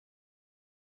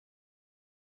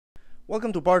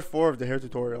Welcome to part 4 of the hair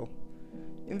tutorial.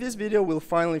 In this video we'll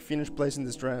finally finish placing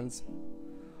the strands.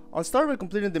 I'll start by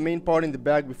completing the main part in the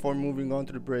back before moving on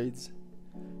to the braids.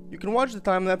 You can watch the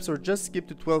time lapse or just skip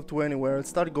to 12:20 where I'll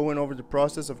start going over the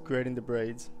process of creating the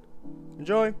braids.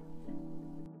 Enjoy!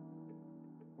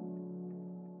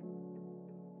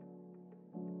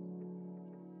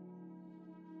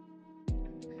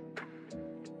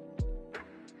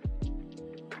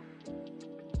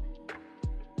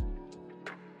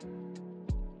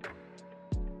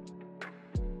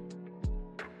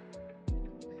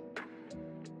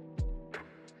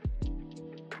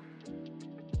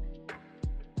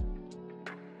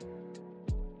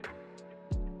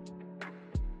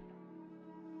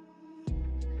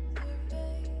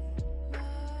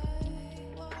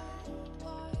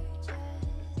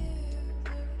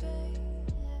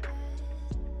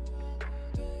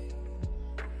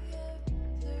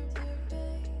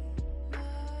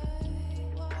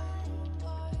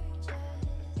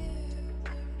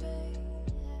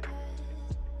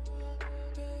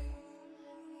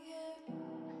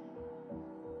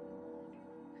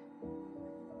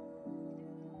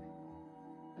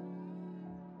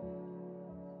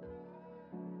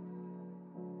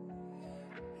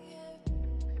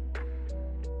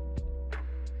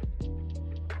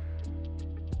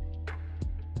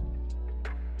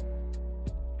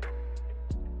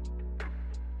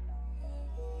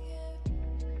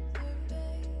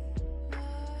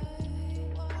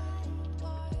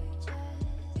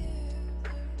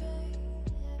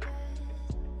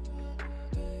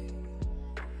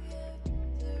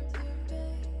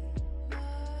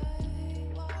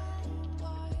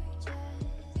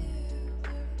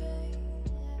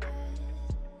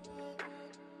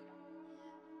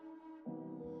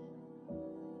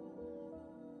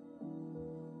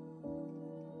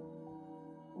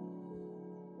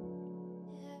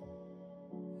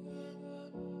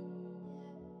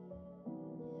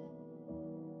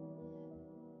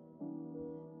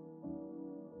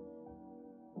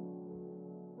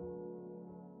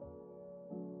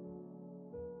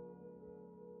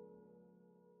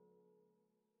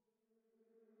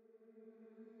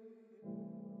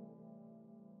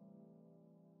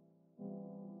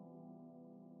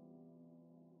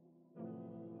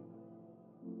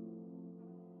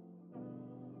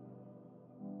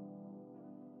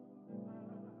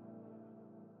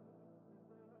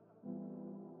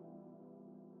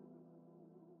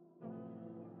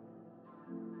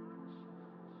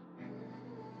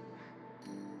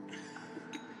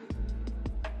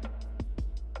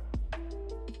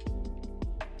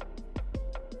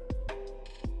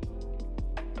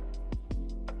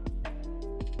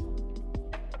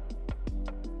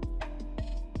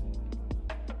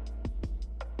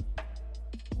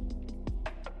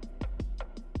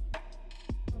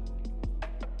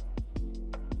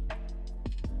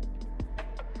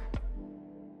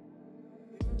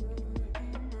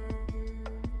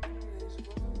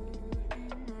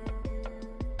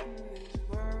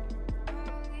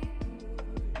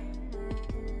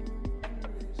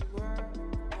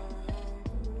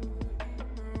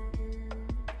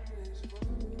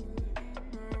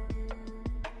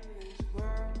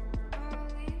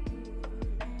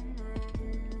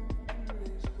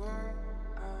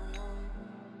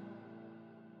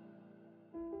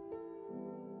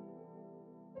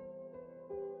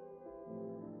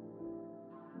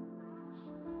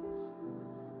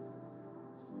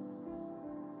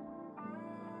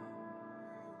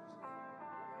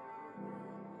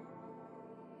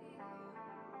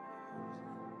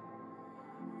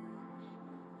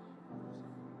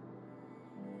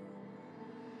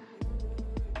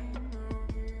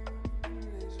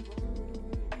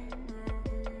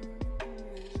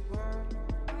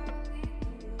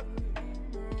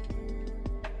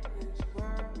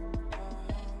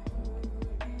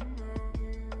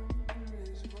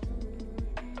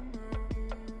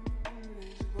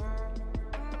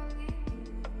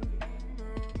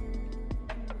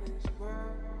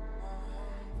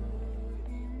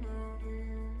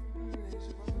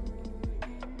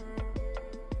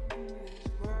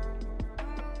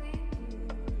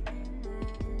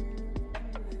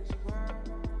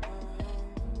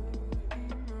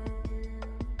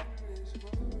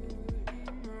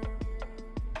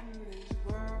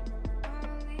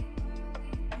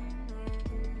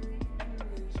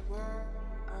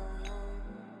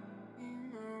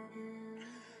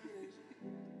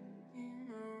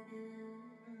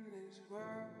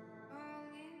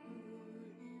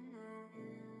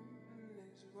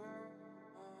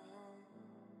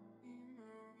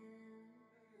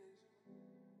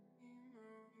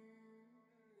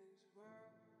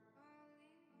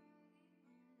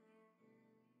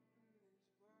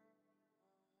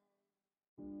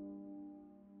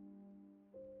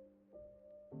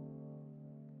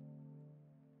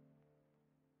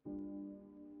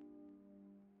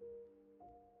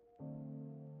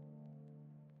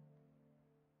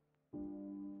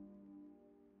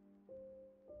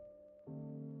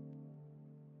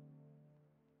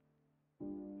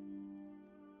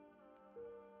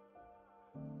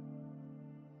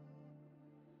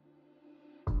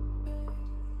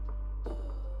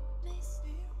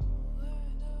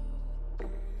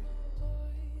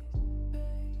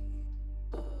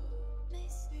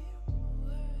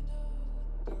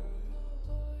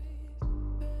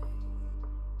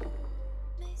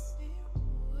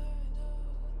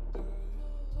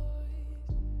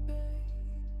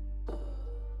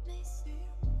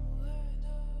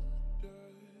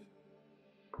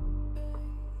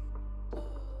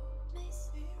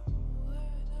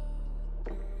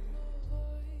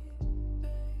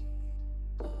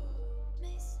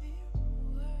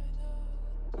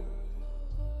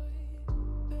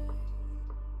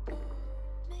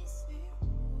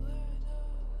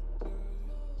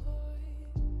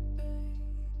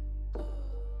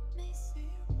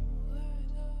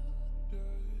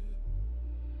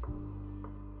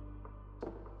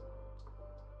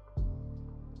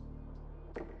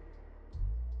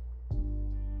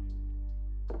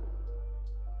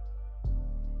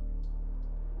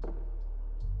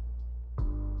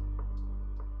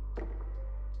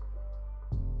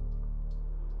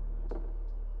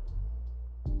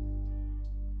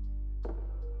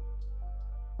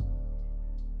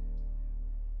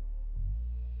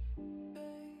 Get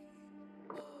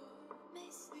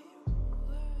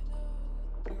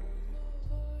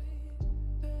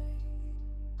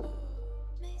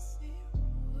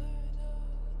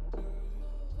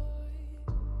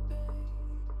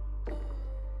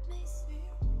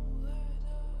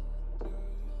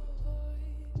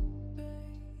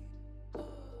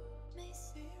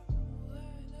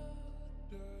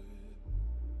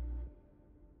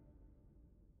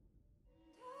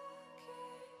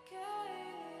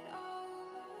it all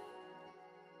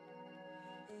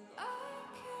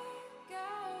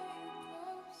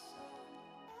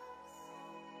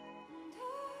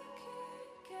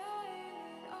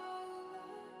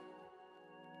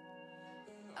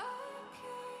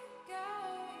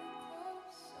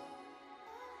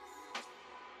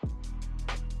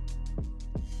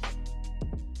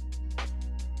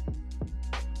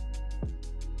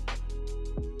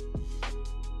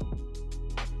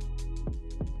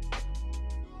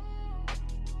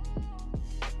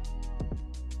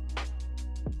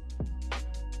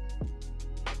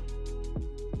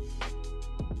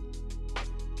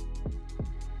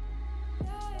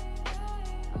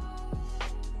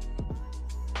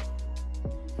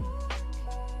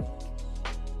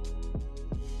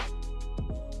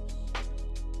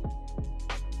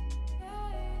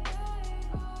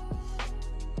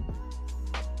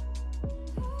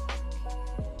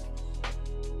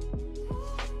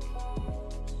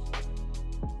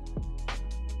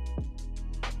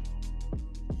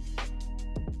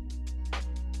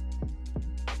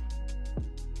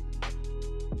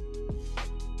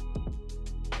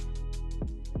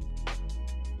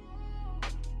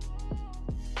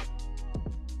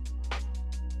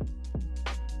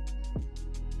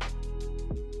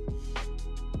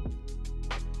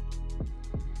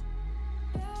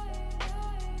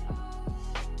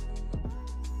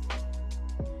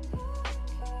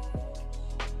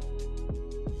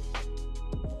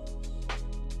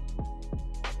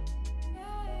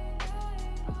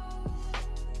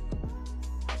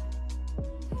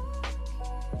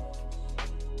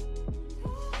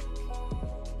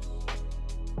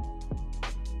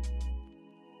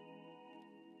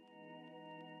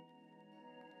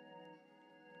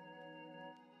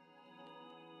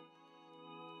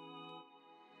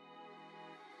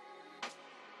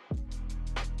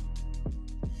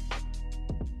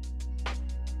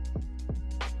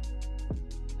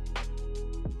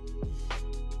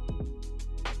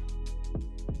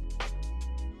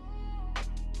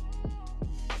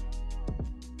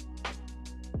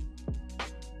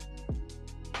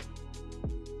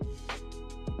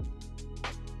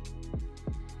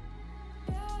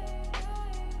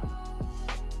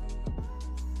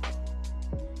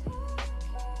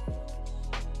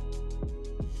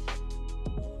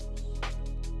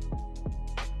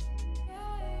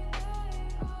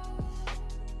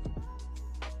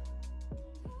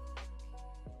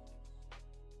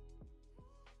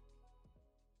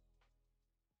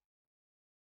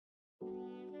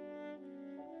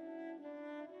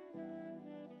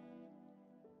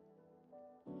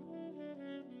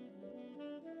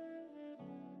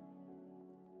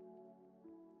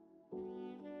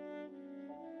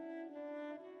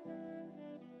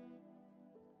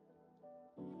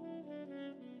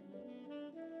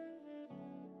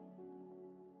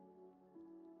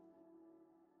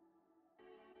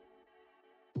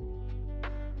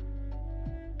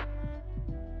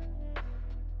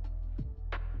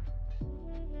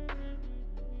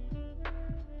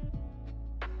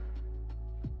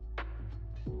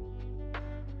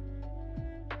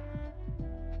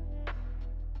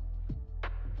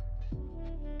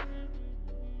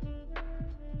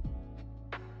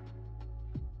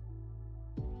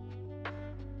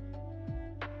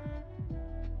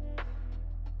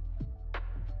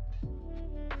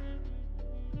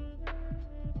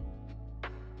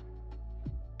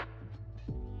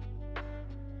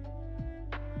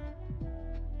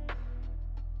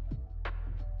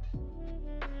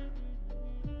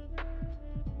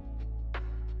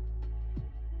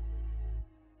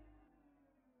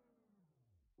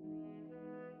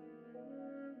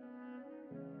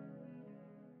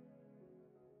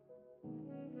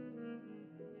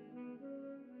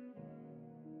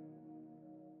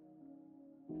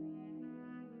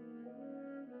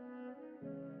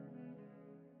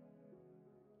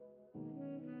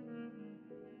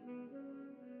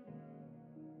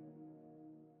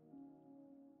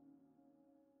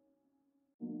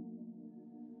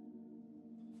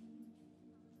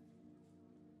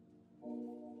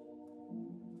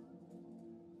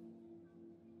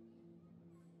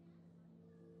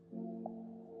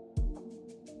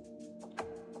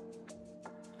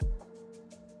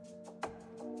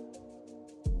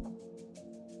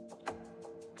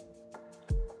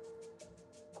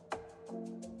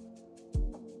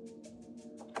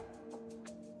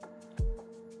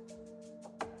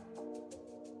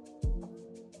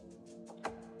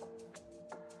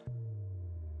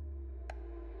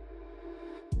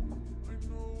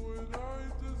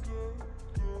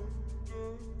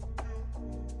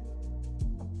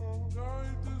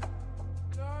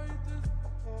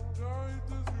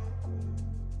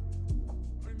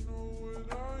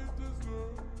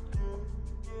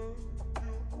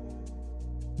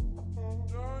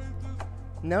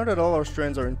Now that all our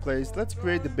strands are in place, let's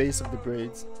create the base of the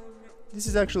braids. This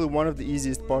is actually one of the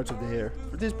easiest parts of the hair.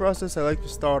 For this process, I like to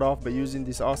start off by using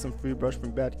this awesome free brush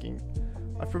from Bat King.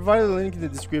 I've provided a link in the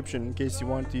description in case you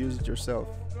want to use it yourself.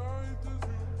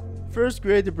 First,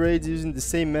 create the braids using the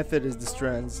same method as the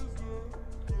strands.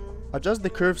 Adjust the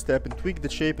curve step and tweak the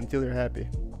shape until you're happy.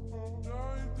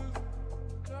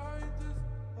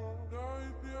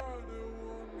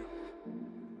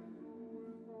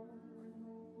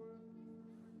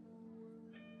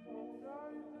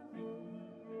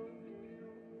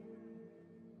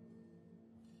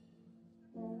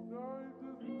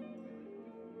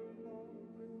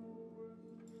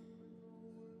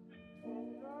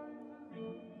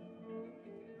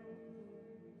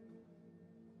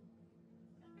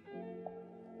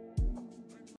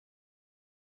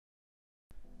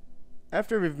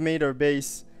 After we've made our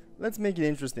base, let's make it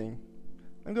interesting.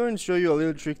 I'm going to show you a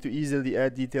little trick to easily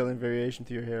add detail and variation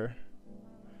to your hair.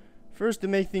 First, to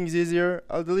make things easier,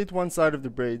 I'll delete one side of the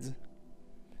braids.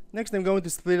 Next, I'm going to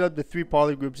split up the 3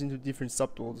 poly groups into different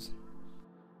subtools.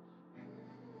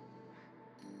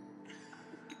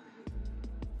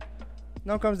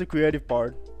 Now comes the creative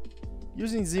part.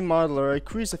 Using Z Modeler, I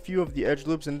crease a few of the edge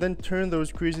loops and then turn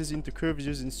those creases into curves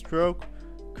using stroke,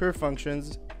 curve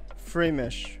functions, frame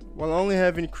mesh, while only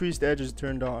having creased edges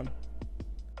turned on.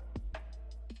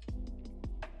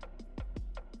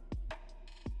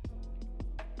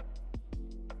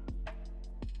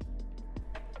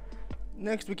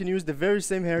 Next, we can use the very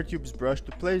same hair tubes brush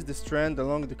to place the strand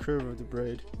along the curve of the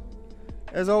braid.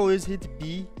 As always, hit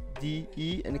B, D,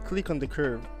 E and click on the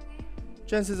curve.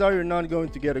 Chances are you're not going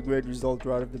to get a great result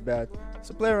right off the bat,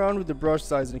 so play around with the brush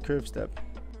size and curve step.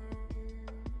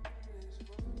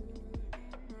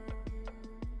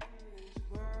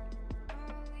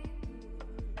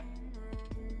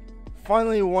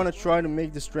 Finally, we want to try to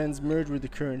make the strands merge with the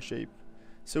current shape.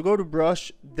 So go to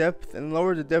Brush, Depth and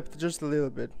lower the depth just a little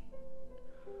bit.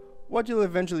 What you'll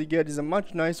eventually get is a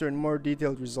much nicer and more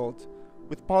detailed result,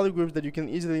 with polygroups that you can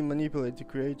easily manipulate to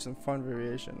create some fun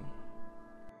variation.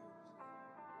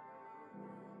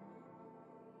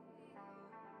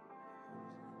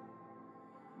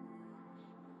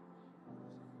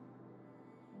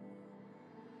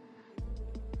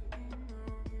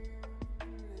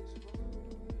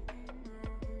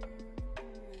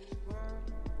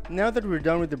 Now that we're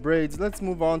done with the braids, let's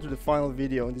move on to the final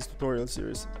video in this tutorial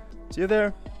series. See you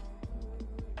there!